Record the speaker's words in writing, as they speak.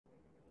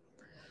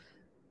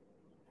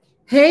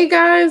Hey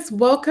guys,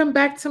 welcome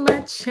back to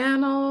my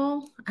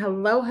channel.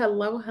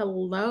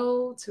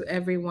 Hello to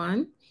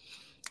everyone.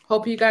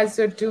 Hope you guys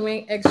are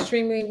doing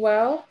extremely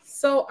well.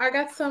 So I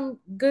got some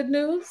good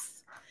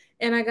news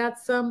and I got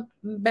some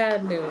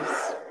bad news.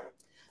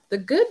 The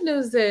good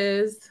news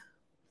is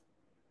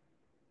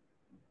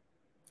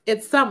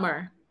it's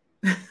summer.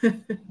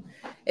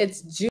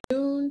 It's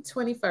June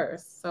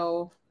 21st.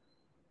 So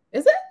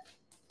is it?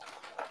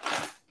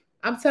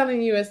 I'm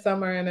telling you it's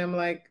summer and I'm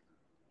like,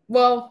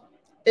 well,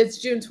 it's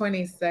June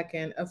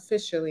 22nd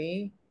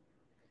officially.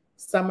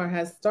 Summer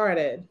has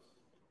started.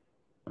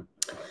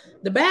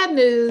 The bad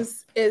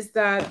news is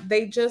that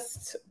they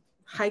just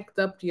hiked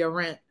up your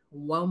rent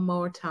one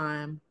more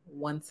time,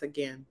 once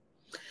again.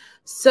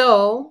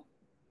 So,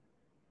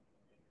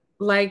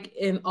 like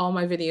in all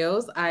my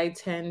videos, I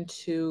tend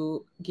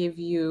to give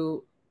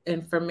you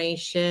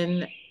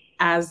information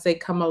as they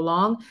come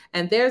along.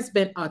 And there's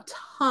been a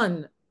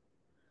ton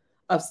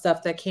of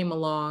stuff that came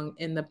along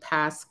in the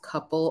past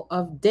couple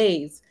of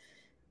days.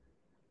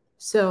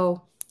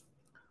 So,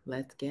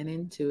 let's get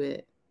into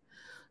it.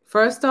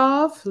 First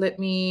off,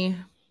 I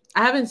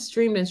haven't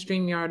streamed in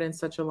StreamYard in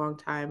such a long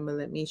time, but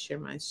let me share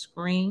my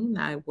screen.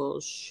 I will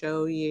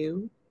show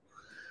you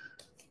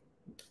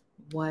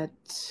what,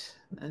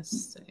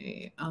 let's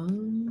see.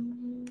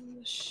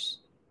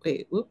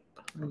 Wait, whoop.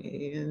 Oh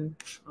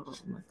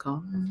my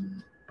God.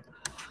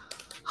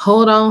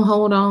 Hold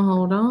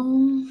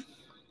on.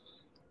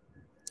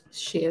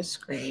 Share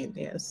screen,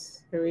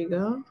 yes. Here we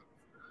go.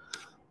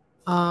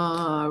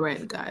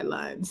 Rent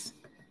guidelines.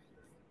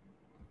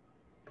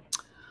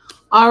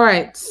 All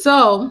right,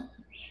 so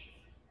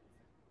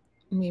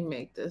let me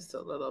make this a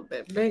little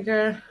bit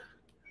bigger.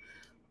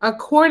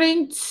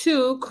 According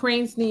to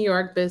Crane's New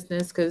York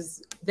Business,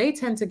 because they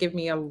tend to give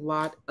me a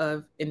lot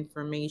of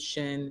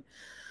information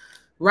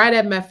right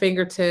at my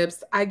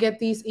fingertips. I get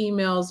these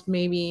emails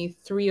maybe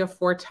 3 or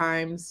 4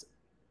 times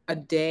a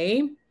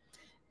day,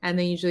 and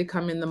they usually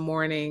come in the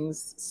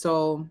mornings.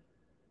 So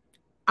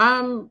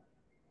I'm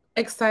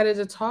excited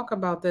to talk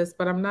about this,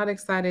 but I'm not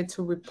excited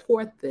to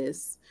report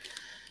this.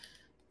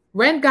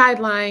 Rent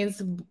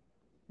guidelines.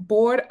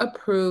 Board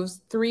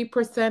approves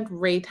 3%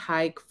 rate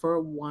hike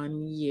for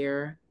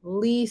 1-year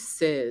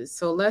leases.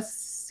 So let's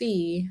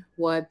see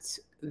what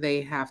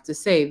they have to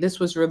say.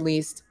 This was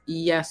released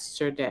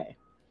yesterday.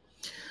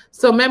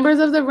 So members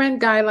of the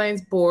Rent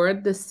Guidelines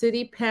Board, the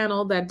city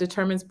panel that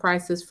determines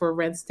prices for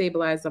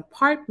rent-stabilized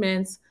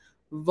apartments,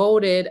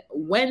 voted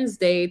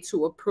Wednesday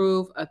to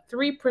approve a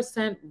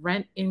 3%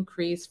 rent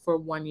increase for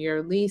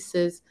 1-year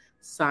leases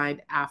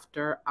signed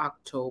after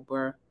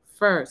October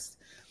 1st.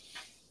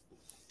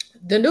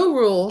 The new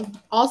rule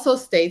also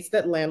states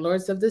that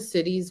landlords of the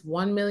city's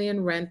 1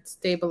 million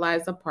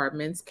rent-stabilized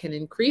apartments can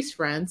increase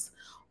rents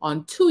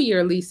on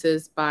 2-year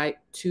leases by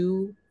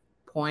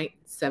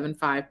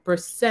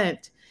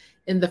 2.75%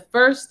 in the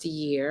first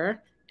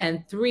year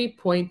and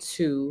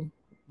 3.2%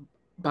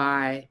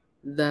 by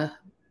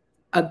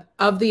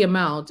of the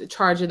amount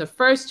charged in the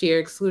first year,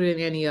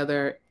 excluding any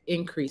other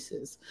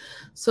increases.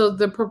 So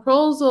the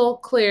proposal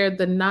cleared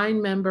the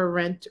 9-member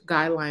Rent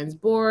Guidelines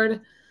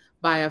Board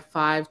by a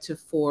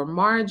 5-4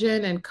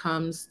 margin and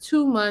comes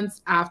 2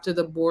 months after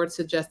the board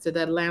suggested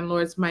that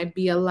landlords might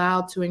be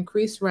allowed to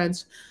increase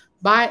rents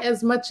by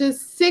as much as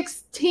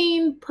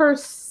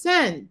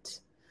 16%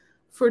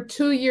 for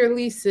 2-year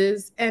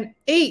leases and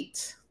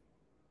 8%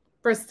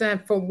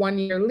 for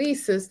 1-year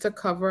leases to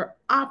cover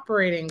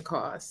operating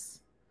costs.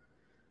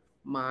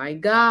 My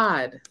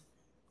God.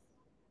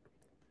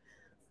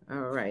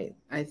 All right.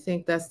 I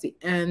think that's the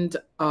end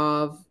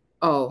of,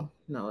 oh,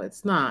 no,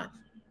 it's not.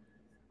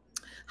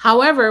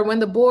 However, when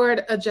the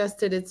board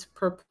adjusted its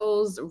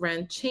proposed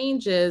rent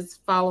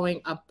changes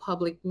following a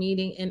public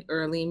meeting in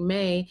early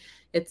May,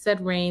 it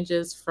set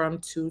ranges from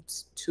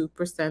 2% to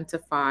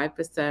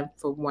 5%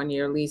 for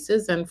 1-year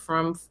leases and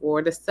from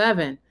 4 to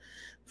 7%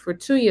 for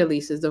 2-year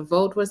leases. The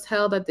vote was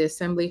held at the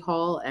Assembly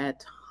Hall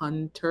at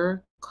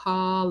Hunter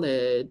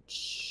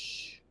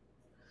College.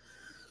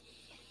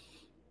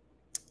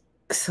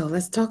 So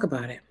let's talk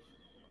about it.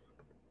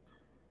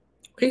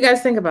 What do you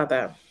guys think about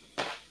that?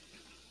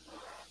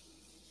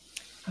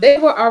 They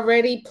were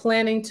already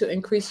planning to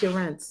increase your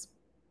rents,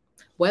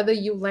 whether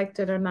you liked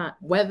it or not,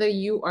 whether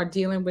you are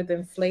dealing with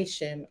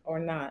inflation or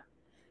not,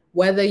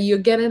 whether you're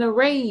getting a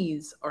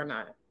raise or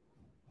not.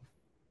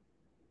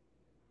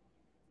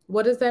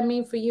 What does that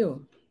mean for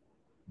you?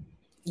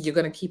 You're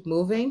going to keep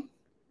moving,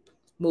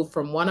 move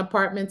from one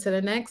apartment to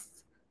the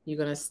next. You're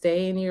going to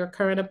stay in your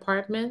current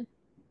apartment,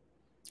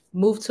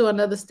 move to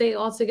another state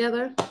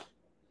altogether.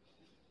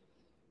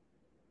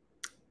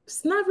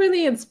 It's not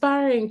really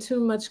inspiring too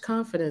much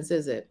confidence,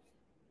 is it?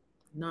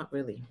 Not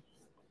really.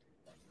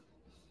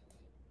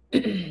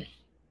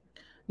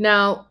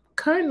 Now,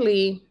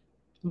 currently,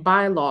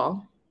 by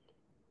law,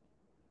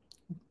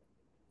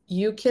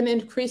 you can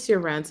increase your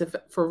rents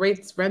for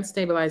rent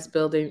stabilized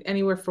building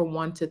anywhere from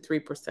 1% to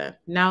 3%.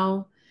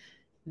 Now,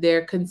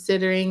 they're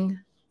considering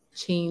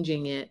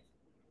changing it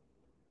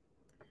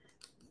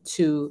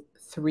to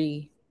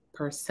 3%.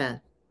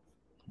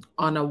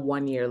 on a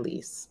 1-year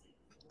lease.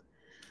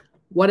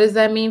 What does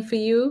that mean for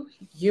you?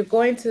 You're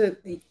going to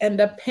end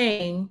up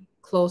paying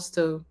close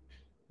to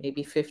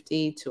maybe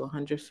 50 to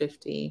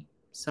 150,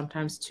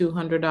 sometimes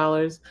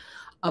 $200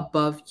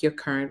 above your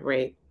current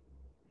rate.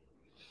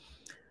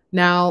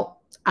 Now,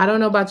 I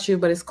don't know about you,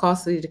 but it's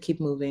costly to keep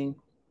moving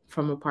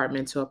from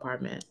apartment to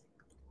apartment.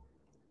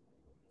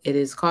 It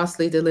is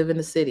costly to live in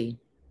the city.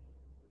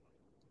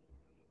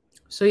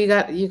 So you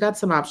got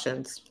some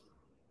options.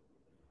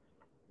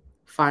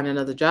 Find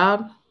another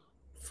job,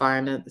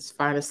 find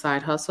a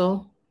side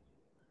hustle,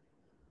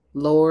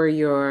 lower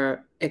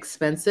your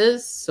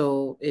expenses.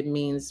 So it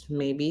means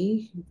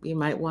maybe you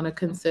might want to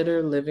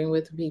consider living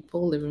with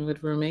people, living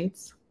with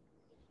roommates.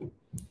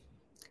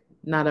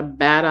 Not a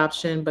bad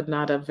option, but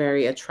not a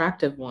very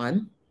attractive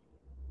one.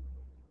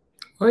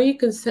 Or you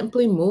can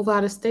simply move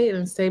out of state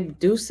and say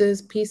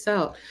deuces, peace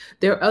out.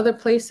 There are other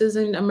places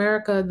in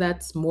America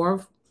that's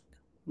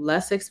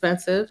less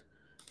expensive.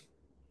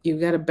 You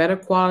get a better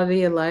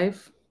quality of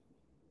life.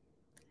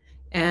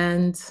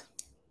 And,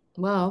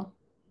 well,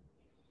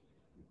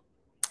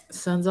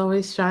 sun's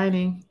always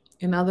shining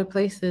in other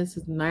places.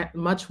 It's not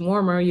much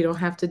warmer. You don't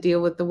have to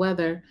deal with the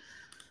weather.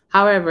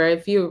 However,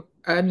 if you're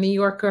a New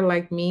Yorker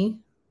like me,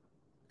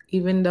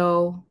 even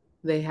though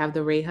they have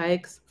the rate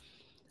hikes,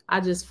 I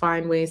just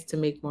find ways to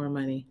make more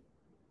money.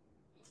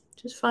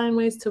 Just find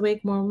ways to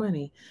make more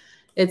money.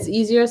 It's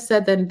easier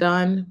said than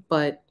done,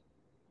 but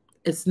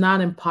it's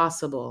not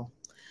impossible.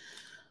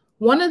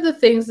 One of the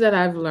things that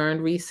I've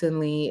learned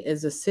recently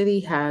is the city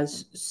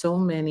has so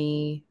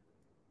many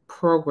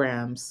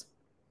programs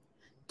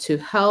to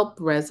help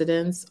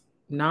residents,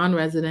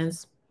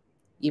 non-residents,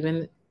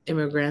 even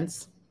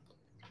immigrants,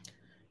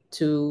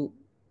 to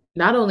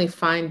not only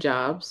find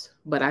jobs,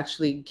 but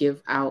actually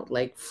give out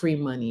like free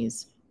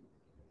monies.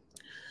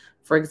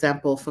 For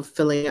example,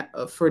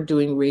 for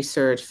doing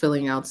research,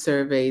 filling out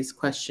surveys,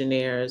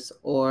 questionnaires,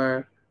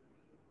 or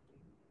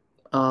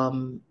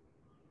we'll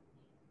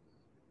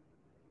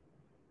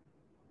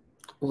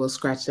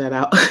scratch that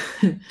out.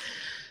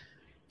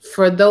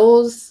 For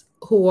those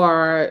who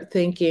are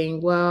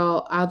thinking,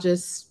 well, I'll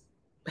just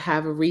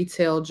have a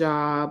retail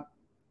job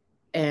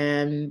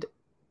and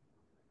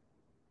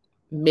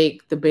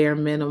make the bare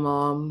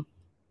minimum.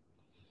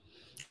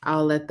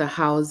 I'll let the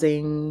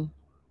housing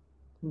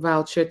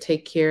voucher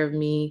take care of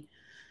me.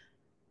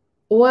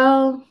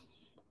 Well,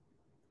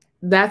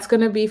 that's going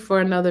to be for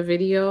another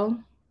video,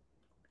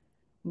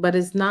 but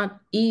it's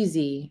not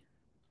easy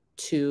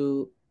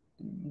to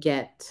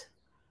get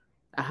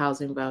a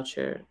housing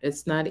voucher.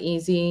 It's not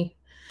easy.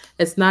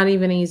 It's not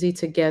even easy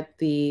to get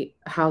the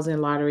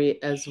housing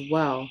lottery as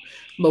well.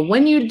 But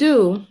when you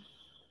do,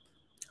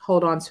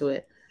 hold on to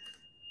it.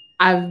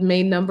 I've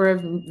made a number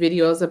of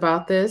videos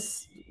about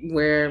this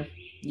where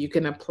you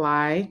can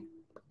apply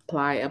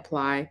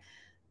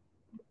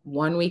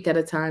 1 week at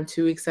a time,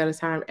 2 weeks at a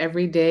time.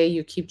 Every day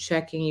you keep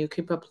checking, you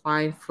keep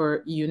applying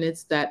for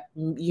units that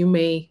you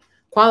may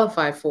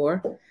qualify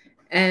for,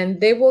 and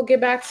they will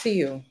get back to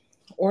you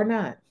or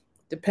not.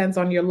 Depends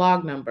on your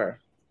log number.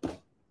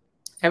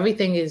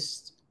 Everything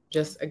is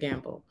just a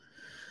gamble.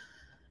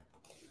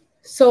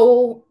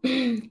 So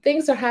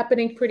things are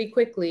happening pretty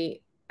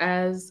quickly.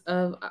 As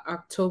of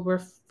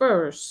October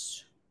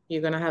 1st,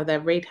 you're going to have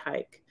that rate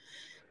hike.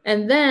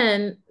 And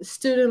then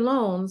student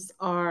loans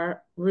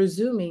are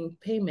resuming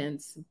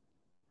payments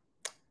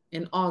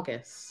in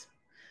August.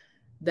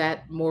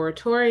 That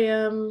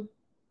moratorium,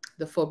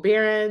 the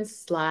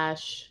forbearance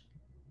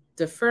 /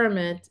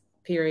 deferment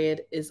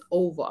period is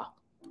over.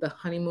 The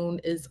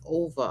honeymoon is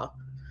over.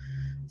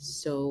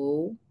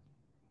 So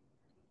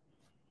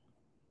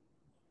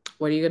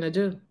what are you going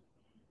to do?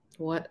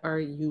 What are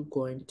you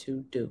going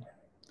to do?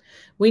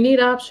 We need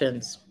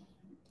options.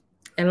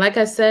 And like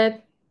I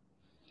said,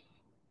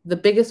 the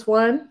biggest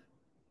one,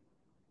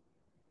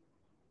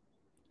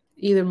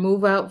 either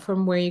move out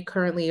from where you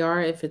currently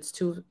are if it's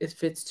too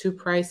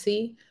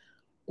pricey,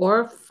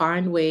 or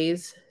find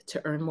ways to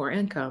earn more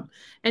income.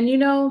 And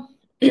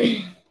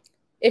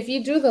if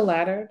you do the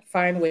latter,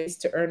 find ways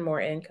to earn more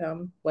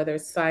income, whether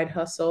it's side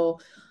hustle,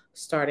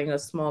 starting a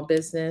small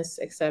business,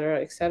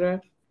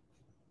 etc.,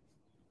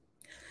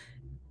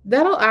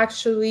 that'll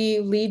actually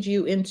lead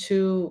you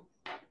into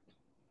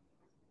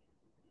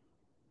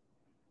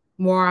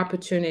more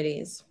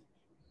opportunities.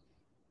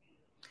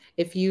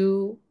 If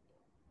you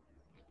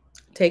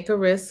take a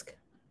risk,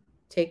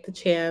 take the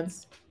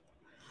chance,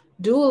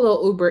 do a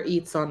little Uber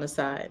Eats on the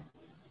side,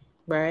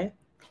 right?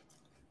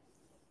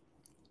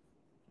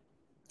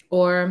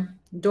 Or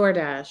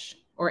DoorDash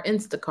or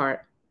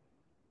Instacart.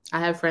 I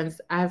have friends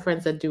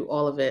that do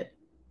all of it.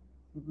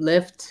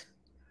 Lyft,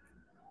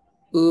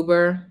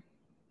 Uber,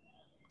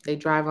 they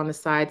drive on the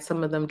side.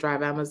 Some of them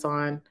drive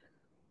Amazon.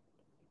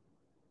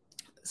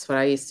 That's what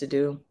I used to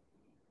do.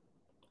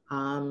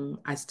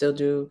 I still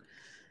do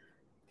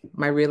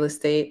my real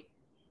estate.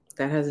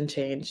 That hasn't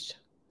changed.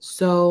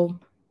 So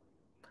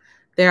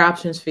there are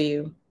options for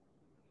you.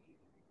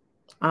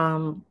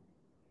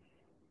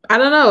 I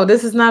don't know.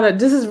 This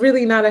is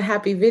really not a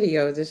happy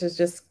video. This is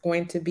just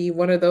going to be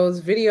one of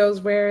those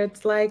videos where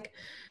it's like,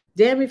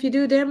 damn if you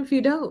do, damn if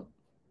you don't.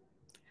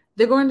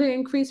 They're going to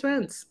increase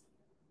rents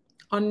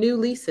on new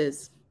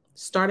leases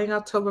starting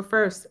October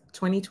 1st,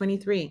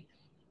 2023.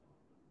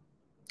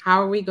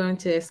 How are we going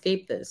to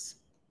escape this?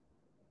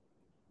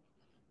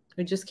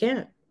 We just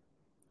can't.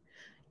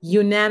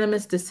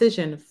 Unanimous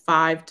decision,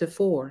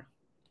 5-4.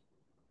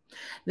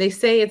 They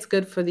say it's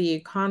good for the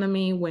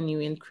economy when you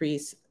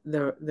increase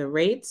the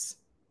rates,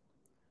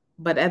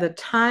 but at a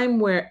time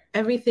where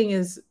everything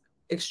is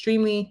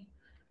extremely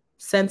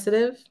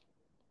sensitive,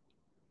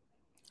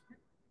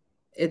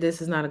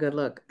 this is not a good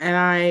look. And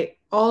I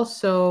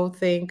also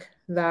think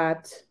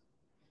that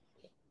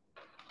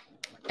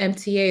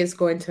MTA is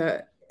going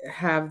to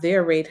have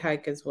their rate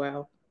hike as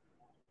well.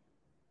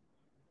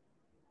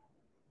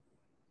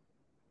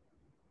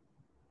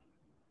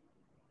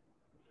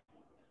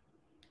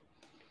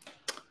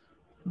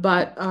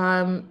 But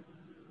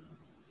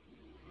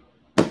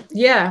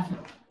yeah.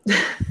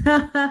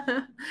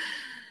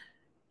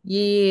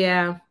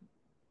 Yeah.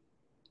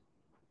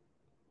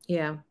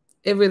 Yeah.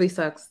 It really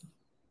sucks.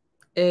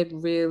 It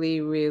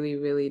really, really,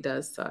 really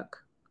does suck.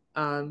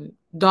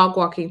 Dog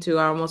walking too.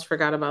 I almost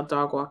forgot about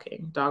dog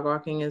walking. Dog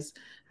walking is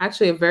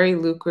actually a very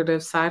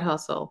lucrative side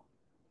hustle.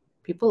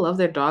 People love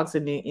their dogs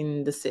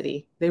in the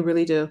city. They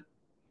really do.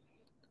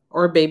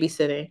 Or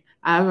babysitting.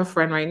 I have a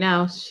friend right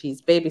now.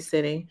 She's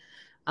babysitting,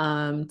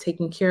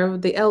 taking care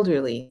of the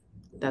elderly.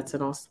 That's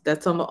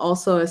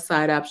also a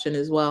side option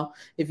as well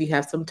if you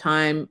have some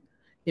time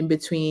in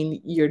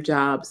between your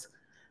jobs.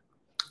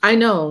 I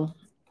know.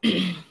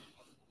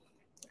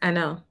 I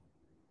know.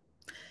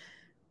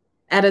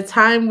 At a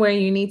time where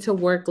you need to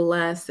work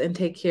less and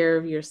take care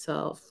of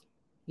yourself,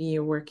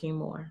 you're working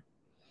more.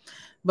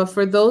 But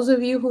for those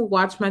of you who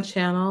watch my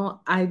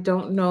channel, I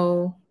don't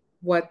know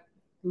what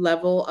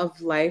level of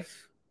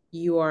life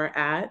you are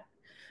at,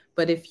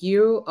 but if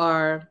you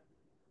are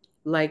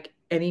like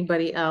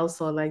anybody else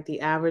or like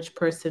the average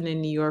person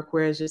in New York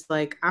where it's just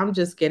like, I'm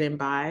just getting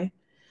by.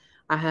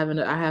 I have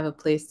a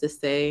place to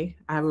stay.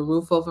 I have a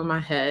roof over my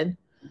head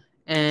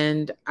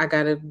and I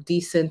got a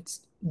decent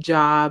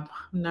job.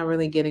 I'm not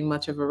really getting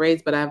much of a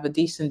raise, but I have a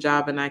decent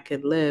job and I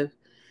could live.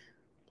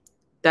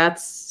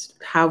 That's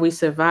how we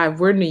survive.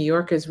 We're New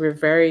Yorkers. We're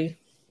very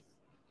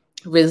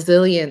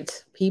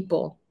resilient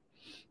people.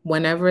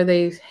 Whenever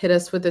they hit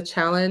us with a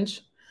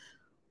challenge,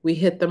 we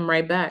hit them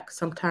right back.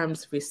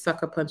 Sometimes we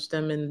sucker punch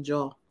them in the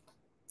jaw.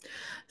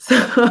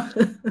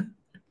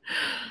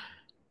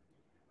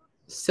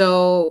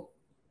 So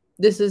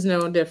this is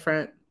no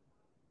different.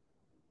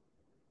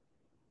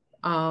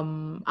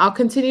 I'll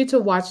continue to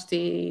watch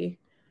the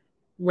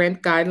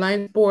rent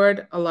guidelines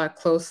board a lot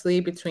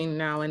closely between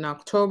now and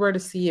October to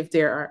see if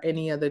there are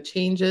any other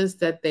changes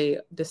that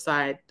the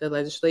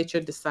legislature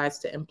decides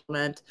to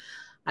implement.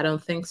 I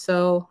don't think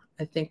so.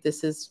 I think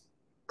this is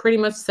pretty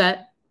much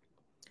set.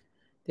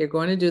 They're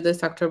going to do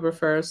this October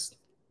 1st.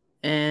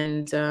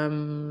 And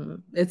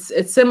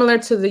it's similar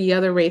to the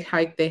other rate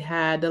hike they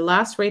had. The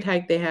last rate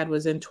hike they had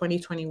was in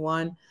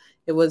 2021.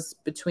 It was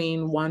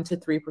between 1% to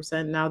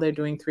 3%. Now they're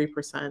doing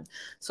 3%.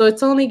 So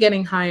it's only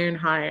getting higher and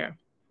higher.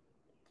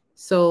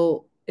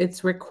 So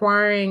it's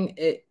requiring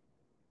it,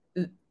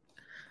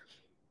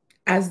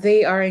 as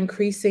they are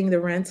increasing the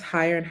rents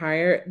higher and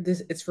higher,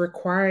 it's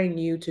requiring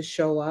you to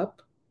show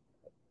up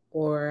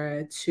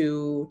or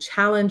to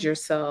challenge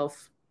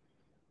yourself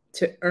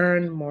to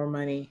earn more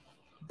money.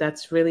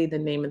 That's really the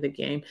name of the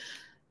game.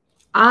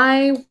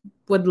 I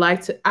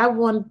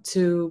want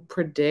to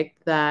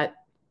predict that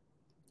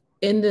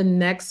in the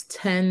next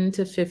 10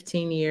 to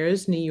 15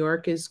 years, New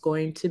York is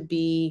going to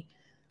be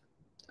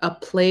a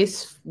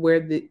place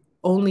where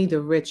only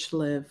the rich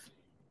live,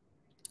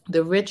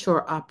 the rich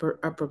or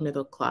upper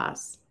middle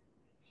class.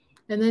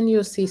 And then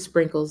you'll see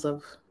sprinkles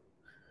of,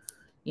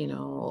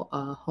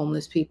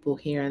 homeless people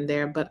here and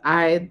there. But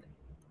I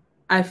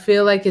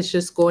feel like it's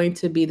just going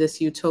to be this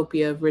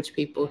utopia of rich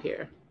people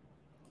here.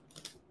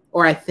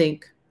 Or I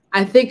think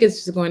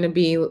it's just going to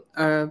be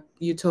a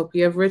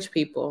utopia of rich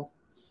people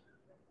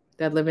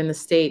that live in the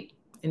state,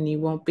 and you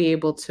won't be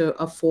able to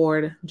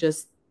afford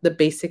just the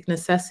basic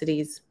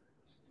necessities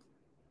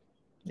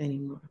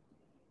anymore.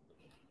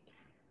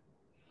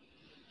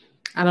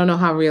 I don't know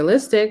how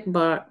realistic,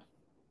 but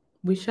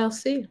we shall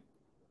see.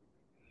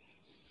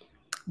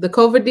 The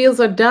COVID deals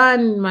are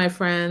done, my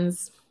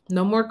friends.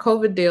 No more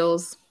COVID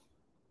deals.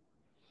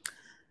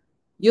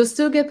 You'll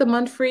still get the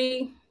month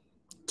free,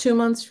 2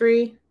 months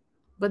free,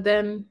 but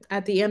then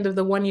at the end of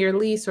the 1-year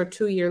lease or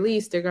 2-year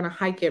lease, they're going to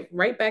hike it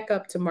right back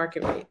up to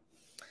market rate.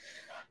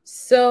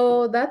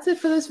 So that's it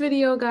for this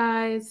video,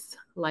 guys.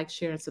 Like,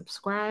 share, and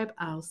subscribe.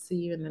 I'll see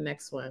you in the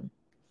next one.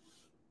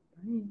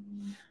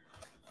 Bye.